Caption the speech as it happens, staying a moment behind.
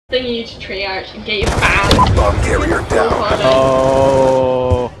you to Treyarch and get you banned. Bomb carrier down.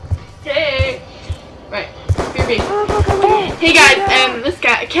 Oh. Hey. Right. BB. Hey guys, this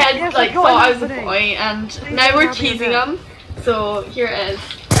guy, Ked, like thought I was a boy, and now we're teasing him. So here it is.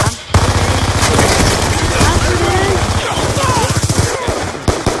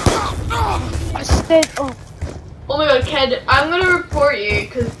 Oh my god, Ked, I'm gonna report you,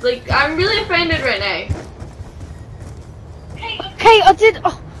 cause like I'm really offended right now. Okay, I didn't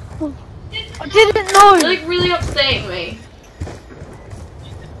know. You're like really upsetting me.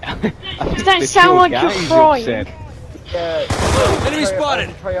 You don't sound like you're crying. Enemy spotted!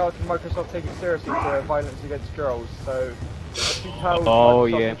 Treyarch and Microsoft take it seriously for violence against girls, so if you tell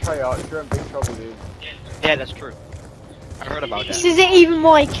Microsoft and Treyarch, you're in big trouble, dude. Yeah, that's true. I heard about that. This isn't even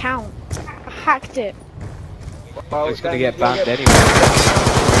my account. I hacked it. Well, it's gonna get banned anyway.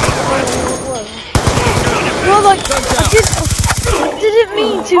 Well, like, I didn't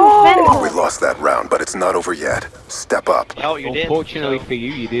mean to offend her. We lost that round, but it's not over yet. Step up. Oh, you did. Unfortunately for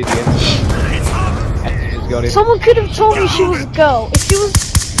you, you did, yeah. Got it. Someone could have told me she was a girl. If she was...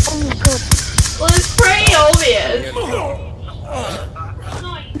 Oh my god. Well, it's pretty obvious.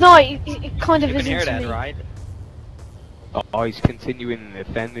 No, it kind of You can isn't hear to that, me. right? Oh, he's continuing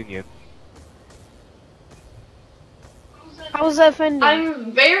offending you. How was that offending?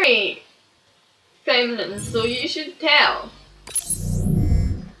 I'm very feminine, so you should tell.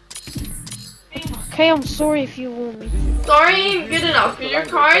 Okay, I'm sorry if you want me. Sorry ain't good enough, because you're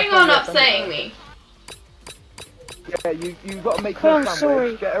carrying on upsetting me. Yeah, you've got to make Oh, her I'm a sandwich,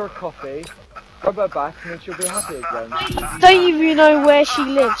 sorry. get her a coffee, rub her back, and then she'll be happy again. Don't even know where she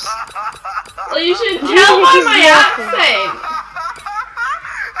lives. Well, you should You tell should by just my laughing. accent.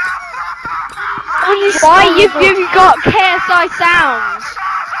 Why you've got KSI sounds?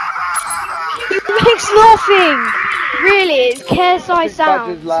 It makes nothing. Really, it's KSI Badger's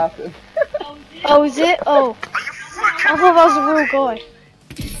sounds. laughing. Oh, is it? Oh, I thought that was a real guy.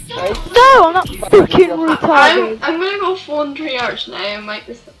 Hey, No, I'm not fucking retarded. I'm gonna go phone Treyarch now and mic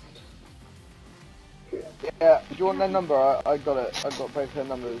this up. yeah, do you want their number? I got it. I got both their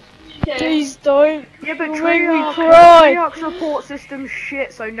numbers. Okay. Please don't. Yeah, but You'll make me Treyarch's cry. report system's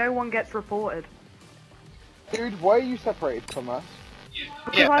shit, so no one gets reported. Dude, why are you separated from us?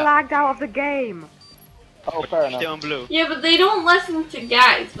 Because I lagged out of the game. Oh, fair enough. Still in blue. Yeah, but they don't listen to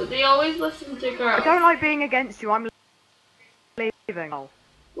guys, but they always listen to I girls. don't like being against you, I'm leaving. Oh.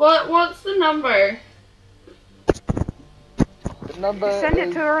 What's the number? The number Send it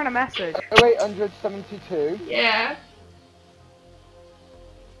is to her in a message. 0872. Yeah.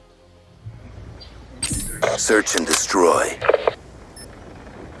 Search and destroy.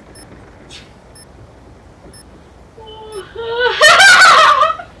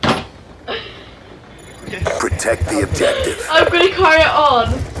 Protect the objective. I'm gonna carry it on.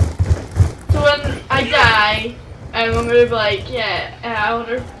 So when I die, I'm gonna be like, yeah, I want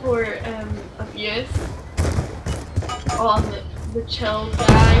to report abuse on the chill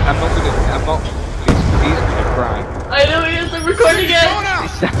guy. I'm not. He's gonna cry. I know he is. I'm recording it.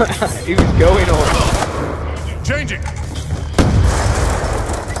 He was going on. Changing.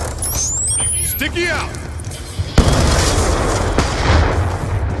 Sticky out.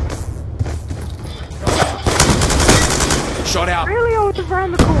 Shot out. Really, I was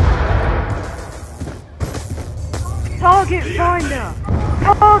around the corner. Target finder!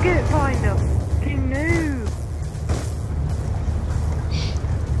 Target finder! You noob!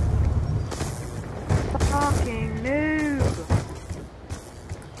 Fucking noob!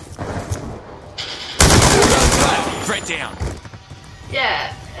 Threat down.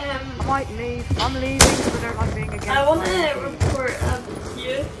 Yeah. I might leave. I'm leaving because I don't like being against I want to you. report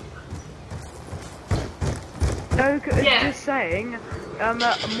abuse. No, Yeah. just saying. More.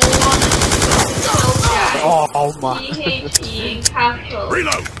 Oh my. C-H-E in capitals.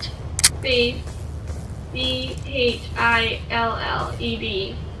 Reload. Space.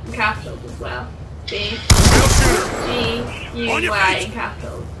 C-H-I-L-L-E-D in capitals as well. Space. G-U-Y in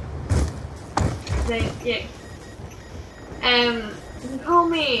capitals. Thank you. You can call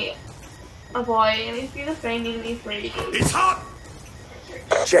me a boy and he's been offending me for ages. It's hot.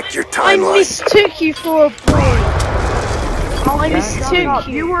 Check your I timeline. mistook you for a boy. I mistook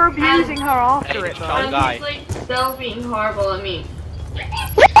You you. were abusing her after it, though. And guy. he's like still being horrible at me.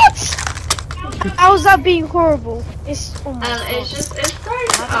 What? How's that being horrible? It's oh my And god. it's starting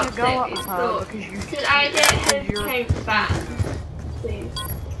to I'm gonna go upset up me. with her So because you. could I get his count back? Please.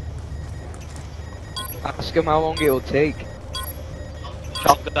 Ask him how long it'll take.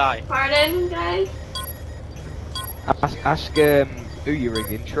 Shot the die. Pardon, guys? Ask who you're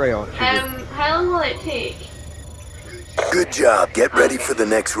ringing, Treyarch. How long will it take? Good job. Get ready for the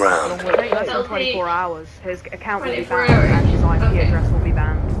next round. It'll take less than 24 hours. His account will be 24 banned and his IP Okay. address will be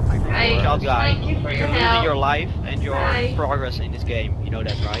banned. Right. Child guy, Thank you for you're your losing help. your life and your Bye. progress in this game. You know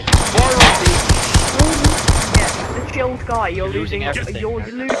that, right? Yeah, the chilled guy, you're Losing losing everything. you're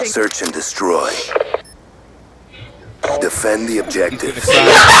losing. Search and destroy. Defend the He's gonna objectives. cry.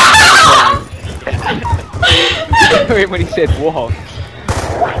 When he said what? I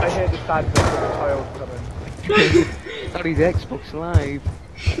hear the sadness of the child coming. Not his Xbox Live.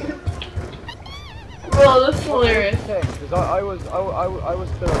 Well, that's hilarious. Because I was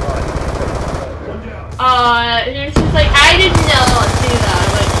still alive. He was just like, I did not do that.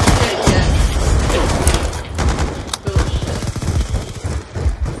 I'm like, shit, bullshit.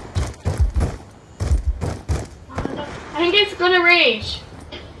 I think it's gonna rage.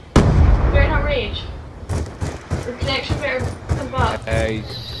 Better not rage. Your connection better come up.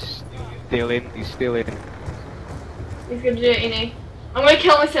 He's still in. He's still in. He's gonna do it, ain't he? I'm gonna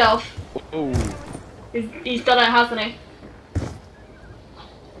kill myself. Oh. He's done it, hasn't he?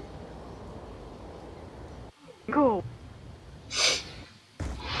 Cool.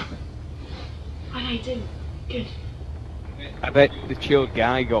 And I didn't. Good. I bet the chilled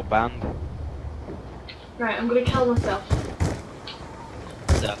guy got banned. Right, I'm gonna kill myself.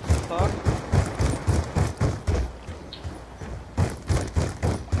 The fuck?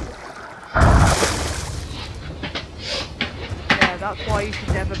 Yeah, that's why you should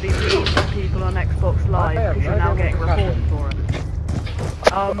never be mean to people on Xbox Live, because you're now getting reported for it.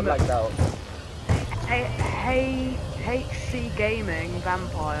 Like that. Hey, HC Gaming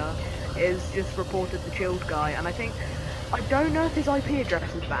Vampire is just reported the chilled guy, and I don't know if his IP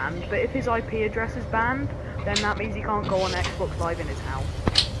address is banned, but if his IP address is banned, then that means he can't go on Xbox Live in his house.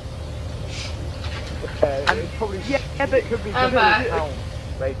 It's probably But it could be I'm just back. his account,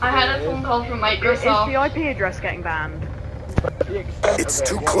 basically. I had a phone call from is Microsoft. the IP address getting banned? The extent It's of it,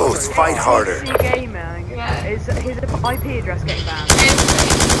 too yeah, close. it's Fight harder. HC Gaming, Yeah. is his IP address getting banned?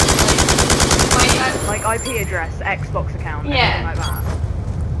 Like IP address, Xbox account, Yeah. anything like that.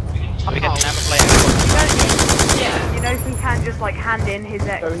 We can never play Xbox. Yeah. You know, he can just like hand in his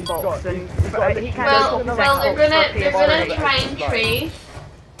he's Xbox got- and he's got he can Well, just swap his well, Xbox they're for a gonna PS3. try and trace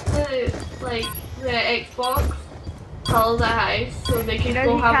the Xbox call the house so they can You know,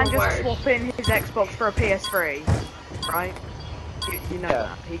 go he have can a just word. swap in his Xbox for a PS3, right? You know Yeah.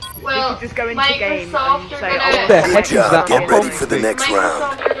 that. He Well, could just go into the game Microsoft and are say, gonna- "Oh, The I heck want is Good that job. Get on ready Xbox? for the next round.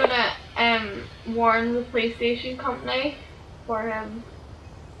 Microsoft are gonna warn the PlayStation company for him.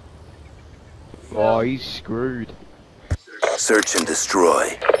 Oh, he's screwed. Search and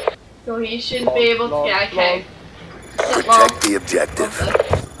destroy. So he should be able to get a account. Protect the objective.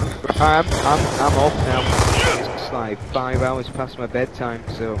 I'm off now. It's like 5 hours past my bedtime,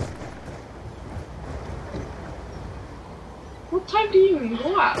 so. What time do you even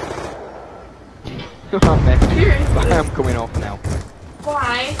go out? I'm messing. Seriously? I'm coming off now.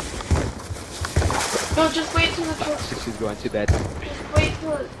 Why? No, just wait till the truck. This is going to bed. Just wait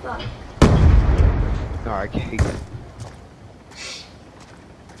till it's done. Alright, okay.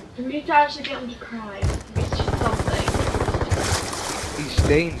 We need to actually get him to cry. It's just something. He's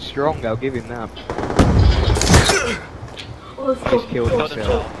staying strong, I'll give him that. Well, let's go. He's killed go,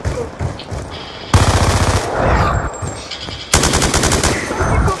 himself. go, go.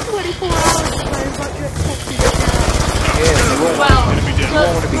 You've got 24 hours to play as much Xbox as you can." Yeah, you won't, Well, you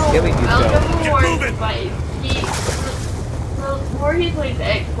won't want to be killing I'll yourself. give him warning advice. The more he plays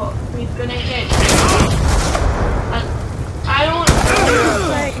Xbox, he's gonna get and I don't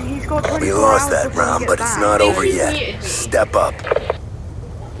Saying he's got 24 We lost hours that before he round, gets but it's back. not over yet. Step up.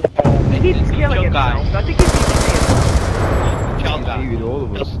 He keeps killing Chill guy. himself. I think he's killing Child He's guy. with all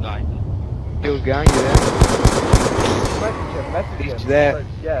of us. Child guy. Killed guy, you there? Message him. He's there.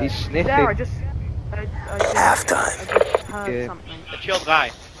 Yeah. He's sniffing. There, I just Halftime. heard Yeah. something. The child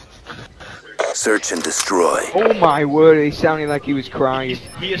guy. Search and destroy. Oh my word, he sounded like he was crying.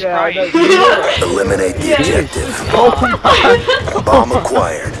 He is Yeah, I crying. know. Eliminate the Yeah. objective. Oh my! Bomb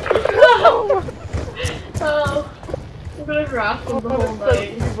acquired. Oh, I'm gonna harass him the whole It's so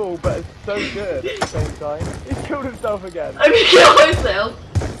night. evil, but it's so good at the same time. He killed himself again. I'm gonna kill myself.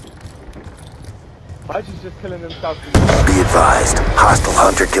 Actually, just killing himself. Be advised. Hostile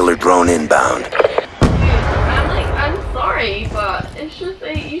hunter-killer drone inbound. I'm sorry, but it's just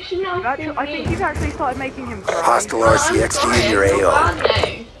that you should not Actually, I think you've actually started making him cry. Hostile RCXD in your AO.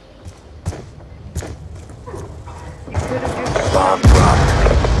 You could have just Bomb dropped.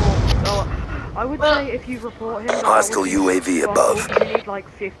 I would Well- say if you report him, that Hostile would be UAV possible. above. You need like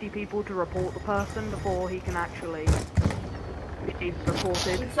 50 people to report the person before he can actually be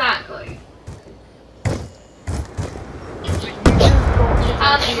reported. Exactly.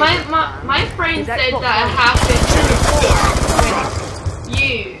 My friend said that it happened when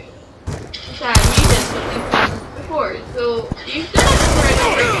you did something before, so you've done it for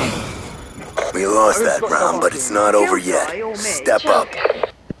an We lost that round, but it's not over yet. Step up.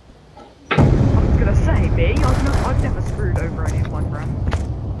 I was gonna say, me? I've never screwed over any of my friends.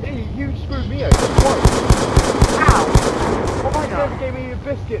 Hey, you screwed me over twice. Ow! What have I You done? never gave me a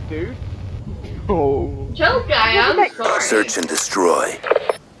biscuit, dude. Oh. Joke guy, I'm sorry. Search and destroy.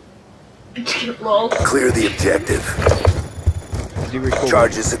 Lol. Clear the objective. Is he recovered?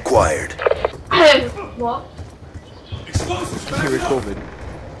 Charges acquired. What? Is he recovered?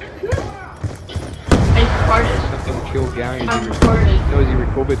 I farted. Not gonna kill Gary. Is he I'm recovered? farted. No, is he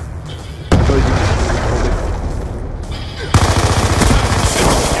recovered? No, is he recovered?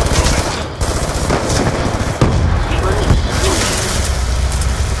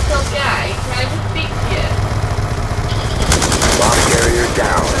 So guy, can I just speak to you? Bomb carrier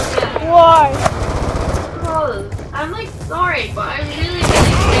down. Why? Because I'm like sorry, but I'm really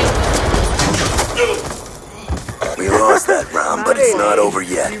We lost that round, but it's not over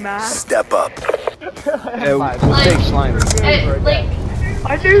You yet. mad? Step up. We'll take slime. like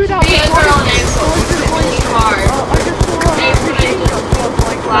I knew that me and was her on ankle, really hard, I just saw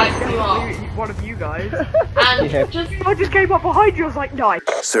one of you guys. and Yeah. I just came up behind you, I was like, nice.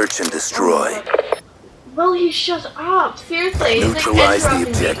 Search and destroy. Will he shut up? Seriously, he's, like, Neutralize the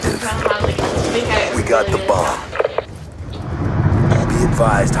interrupting me objective. to have, like, a big out We got the really bomb. Be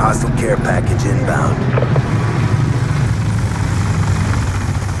advised, hostile care package inbound.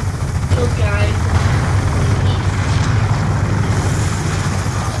 Those guys.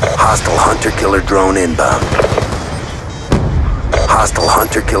 Hostile hunter-killer drone inbound. Hostile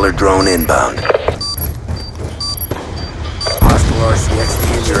hunter-killer drone inbound. Hostile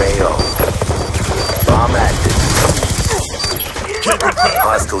RCXD in your AO. Bomb active.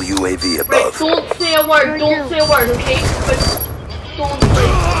 Hostile UAV Right, above. don't say a word, okay? But don't say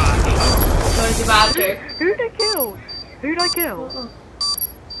Noisy Badger. Who'd I kill? Who'd I kill?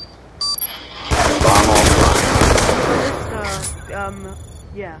 Bomb offline. Ballista,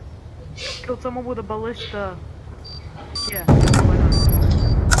 yeah. Killed someone with a ballista. Yeah,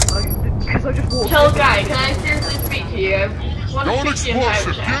 because I just walked Tell in. guy, can I seriously speak to you? I want Don't to speak to you in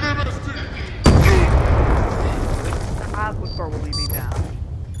explosive. private Get chat. him. That would probably be bad.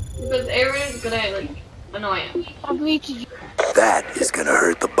 Because everyone's gonna, like, annoy him. I've muted you. That is gonna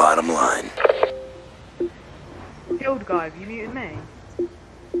hurt the bottom line. Killed guy, have you muted me?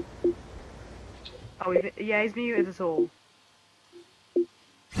 Oh, yeah, he's muted us all.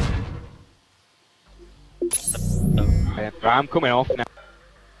 I'm coming off now.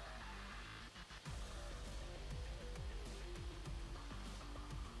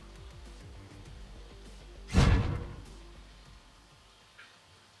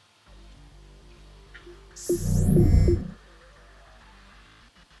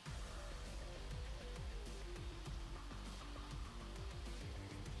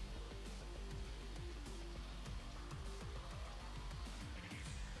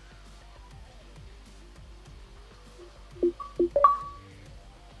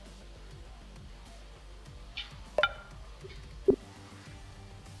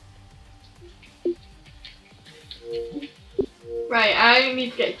 Right, I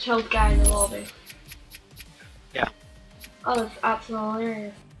need to get a chilled guy in the lobby. Yeah. Oh, that's absolutely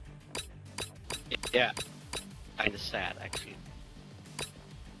hilarious. Yeah. Kinda sad, actually.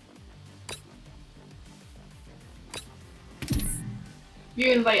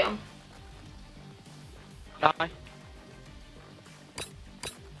 You invite him. Die. I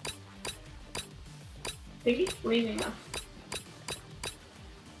think he's leaving us.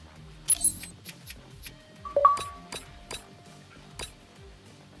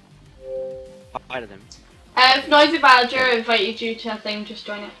 Bye to them. If Noisy Badger invited you to a thing, just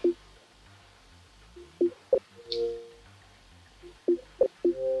join it.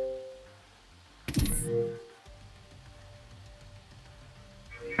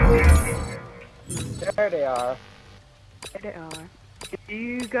 There they are. There they are. Are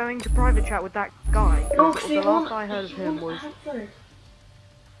you going to private chat with that guy? Oh, The see, last I heard of him was...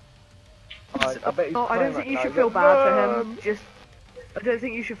 I bet he's Oh, I don't playing think that you guy. should feel bad for him. Just... I don't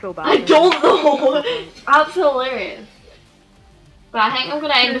think you should feel bad I for him. don't know! That's hilarious. But I think I'm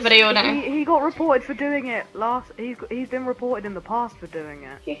gonna end the video now. He got reported for doing it last... He's been reported in the past for doing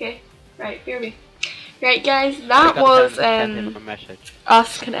it. Okay, right, BRB. Right guys, that was Send him a message.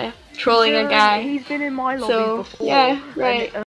 us kinda trolling a guy. He's been in my lobby So, before. yeah, and right.